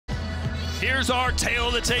Here's our tail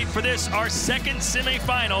of the tape for this, our second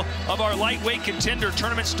semifinal of our lightweight contender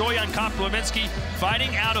tournament. Stoyan Koprivlenski,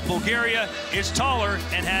 fighting out of Bulgaria, is taller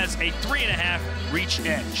and has a 3.5 reach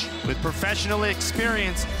edge. With professional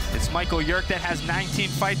experience, it's Maykol Yurk that has 19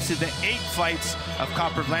 fights to the 8 fights of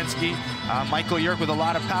Koprivlenski. Maykol Yurk with a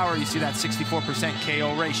lot of power. You see that 64%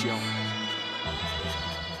 KO ratio.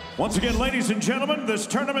 Once again, ladies and gentlemen, this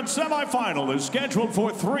tournament semifinal is scheduled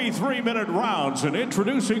for 3 3-minute rounds. And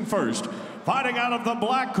introducing first, fighting out of the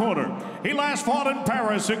black corner, he last fought in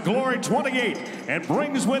Paris in Glory 28 and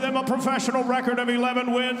brings with him a professional record of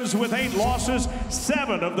 11 wins with 8 losses.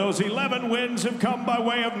 7 of those 11 wins have come by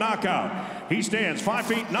way of knockout. He stands 5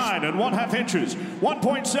 feet 9 and 1/2 inches,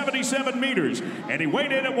 1.77 meters, and he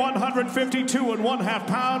weighed in at 152 1/2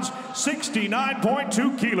 pounds,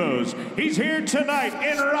 69.2 kilos. He's here tonight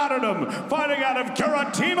in Rotterdam, fighting out of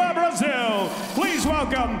Curitiba, Brazil. Please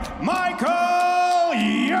welcome Maykol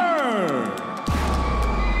Yurk.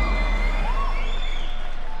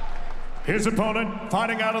 His opponent,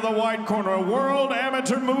 fighting out of the white corner, a world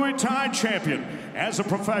amateur Muay Thai champion. As a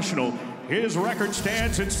professional, his record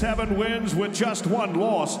stands at 7 wins with just 1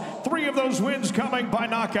 loss. 3 of those wins coming by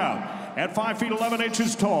knockout. At 5 feet 11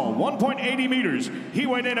 inches tall, 1.80 meters, he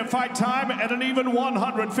weighed in at fight time at an even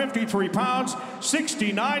 153 pounds,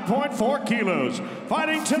 69.4 kilos.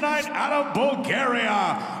 Fighting tonight out of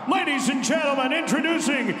Bulgaria, ladies and gentlemen,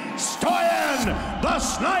 introducing Stoyan the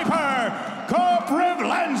Sniper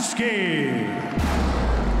Koprivlenski.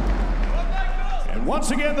 And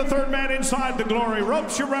once again, the third man inside the glory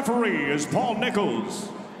ropes. Your referee is Paul Nichols.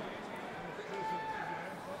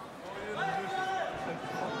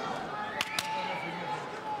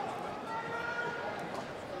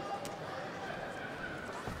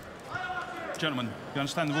 Gentlemen, you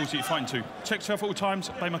understand the rules that you're fighting to. Check yourself at all times,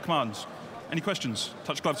 obey my commands. Any questions?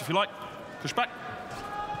 Touch gloves if you like. Push back.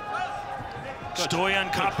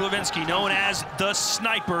 Stoyan Koprivlenski, known as the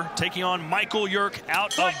Sniper, taking on Maykol Yurk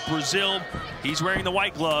out of Brazil. He's wearing the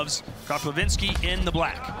white gloves, Koprivlenski in the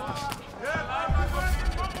black.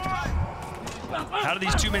 How do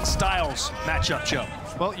these two men's styles match up, Joe?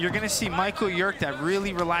 Well, you're going to see Maykol Yurk that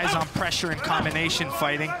really relies on pressure and combination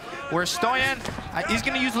fighting, where Stoyan, he's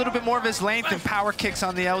going to use a little bit more of his length and power kicks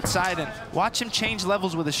on the outside, and watch him change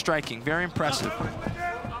levels with his striking. Very impressive.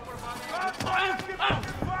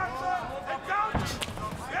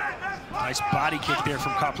 Nice body kick there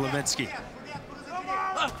from Koprivlenski.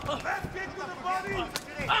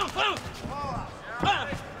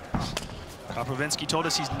 Koprivlenski told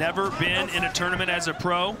us he's never been in a tournament as a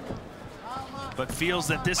pro, but feels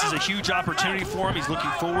that this is a huge opportunity for him. He's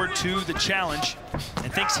looking forward to the challenge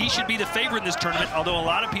and thinks he should be the favorite in this tournament, although a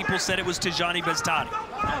lot of people said it was Tijani Bestati.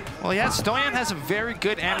 Well, yeah, Stoyan has a very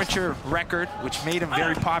good amateur record, which made him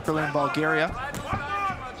very popular in Bulgaria.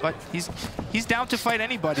 But he's down to fight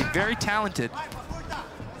anybody, very talented.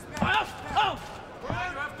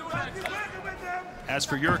 As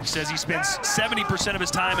for Yurk, says he spends 70% of his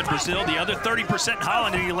time in Brazil, the other 30% in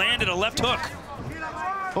Holland, and he landed a left hook.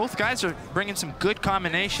 Both guys are bringing some good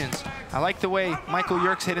combinations. I like the way Maykol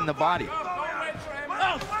Yurk's hitting the body.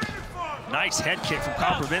 Nice head kick from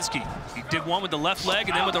Koprivlenski. He did one with the left leg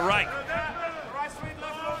and then with the right.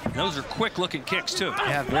 And those are quick-looking kicks, too.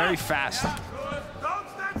 Yeah, very fast.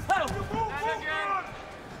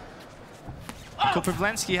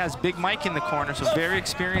 Koprivlenski has Big Mike in the corner, so very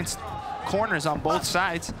experienced corners on both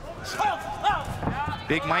sides.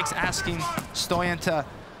 Big Mike's asking Stoyan to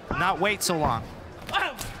not wait so long.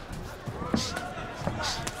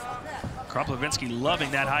 Koprivlenski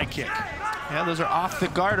loving that high kick. Yeah, those are off the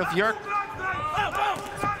guard of Yurk.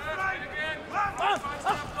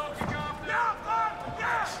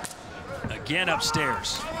 Again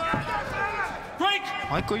upstairs.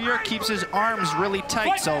 Maykol Yurk keeps his arms really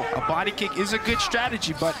tight, so a body kick is a good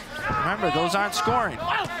strategy, but remember, those aren't scoring.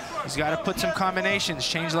 He's got to put some combinations,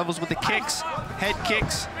 change levels with the kicks, head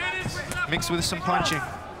kicks, mixed with some punching.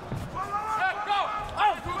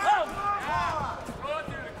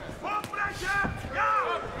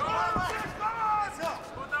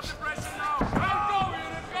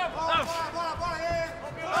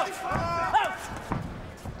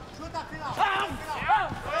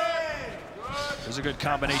 There's a good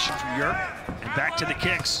combination from Yurk. And back to the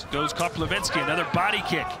kicks goes Koprivlenski, another body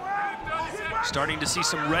kick. Starting to see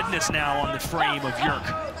some redness now on the frame of Yurk.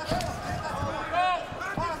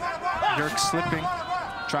 Yurk slipping,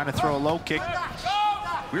 trying to throw a low kick.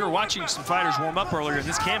 We were watching some fighters warm up earlier, and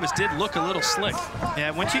this canvas did look a little slick.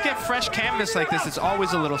 Yeah, once you get fresh canvas like this, it's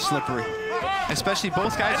always a little slippery. Especially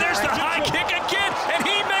both guys. And there's the high kick again, and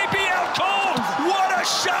he may be out cold. What a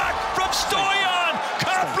shot from Stoyan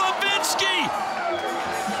Koprivlenski!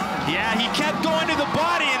 Yeah, he kept going to the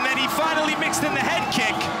body, and then he finally mixed in the head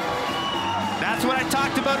kick. That's what I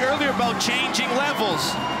talked about earlier about changing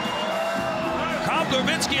levels.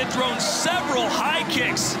 Koprivlenski had thrown several high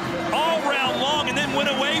kicks all round long and then went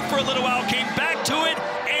away for a little while, came back to it,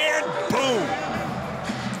 and boom.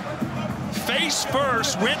 Face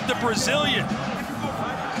first went the Brazilian.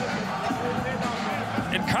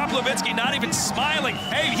 And Koprivlenski not even smiling.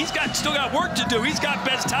 Hey, he's still got work to do. He's got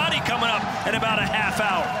Beztani coming up in about a half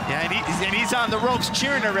hour. Yeah, and he's on the ropes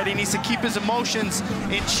cheering already. He needs to keep his emotions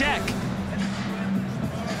in check.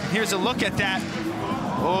 Here's a look at that.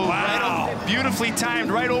 Oh, wow. Right, beautifully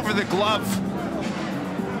timed right over the glove.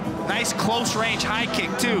 Nice close range high kick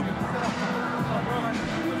too.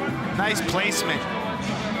 Nice placement.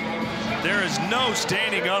 There is no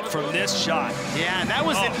standing up from this shot. Yeah, and that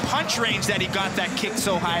was in punch range that he got that kick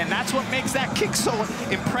so high, and that's what makes that kick so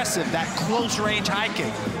impressive, that close range high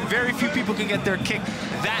kick. Very few people can get their kick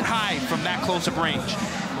that high from that close of range.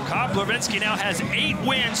 Koprivlenski now has 8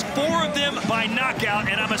 wins, 4 of them by knockout,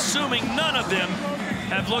 and I'm assuming none of them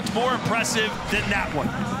have looked more impressive than that one.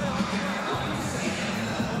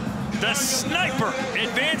 The Sniper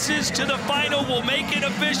advances to the final. We'll make it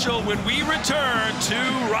official when we return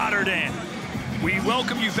to Rotterdam. We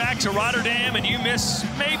welcome you back to Rotterdam, and you miss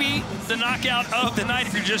maybe the knockout of the night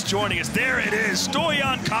if you're just joining us. There it is,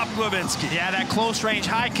 Stoyan Koprivlenski. Yeah, that close range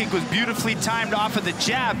high kick was beautifully timed off of the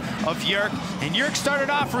jab of Yurk, and Yurk started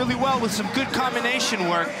off really well with some good combination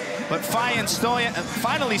work, but finally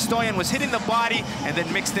Stoyan was hitting the body and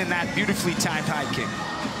then mixed in that beautifully timed high kick.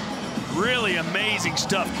 Really amazing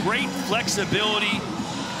stuff. Great flexibility,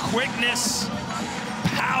 quickness,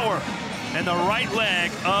 power, and the right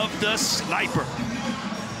leg of the Sniper.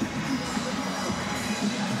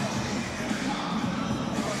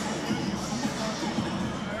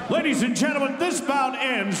 Ladies and gentlemen, this bout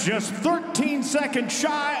ends just 13 seconds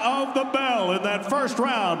shy of the bell in that first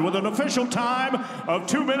round with an official time of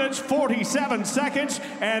 2 minutes 47 seconds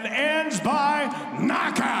and ends by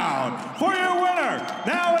knockout. For your winner,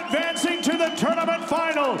 now advancing to the tournament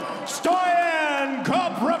final, Stoyan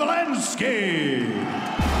Koprivlenski.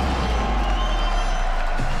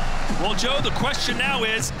 Well, Joe, the question now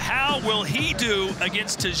is, how will he do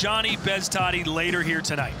against Tijani Beztani later here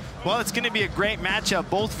tonight? Well, it's going to be a great matchup.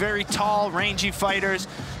 Both very tall, rangy fighters.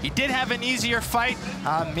 He did have an easier fight.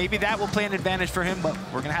 Maybe that will play an advantage for him, but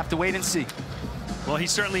we're going to have to wait and see. Well, he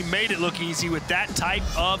certainly made it look easy with that type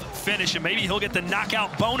of finish, and maybe he'll get the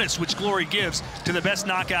knockout bonus, which Glory gives to the best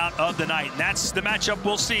knockout of the night. And that's the matchup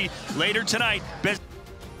we'll see later tonight.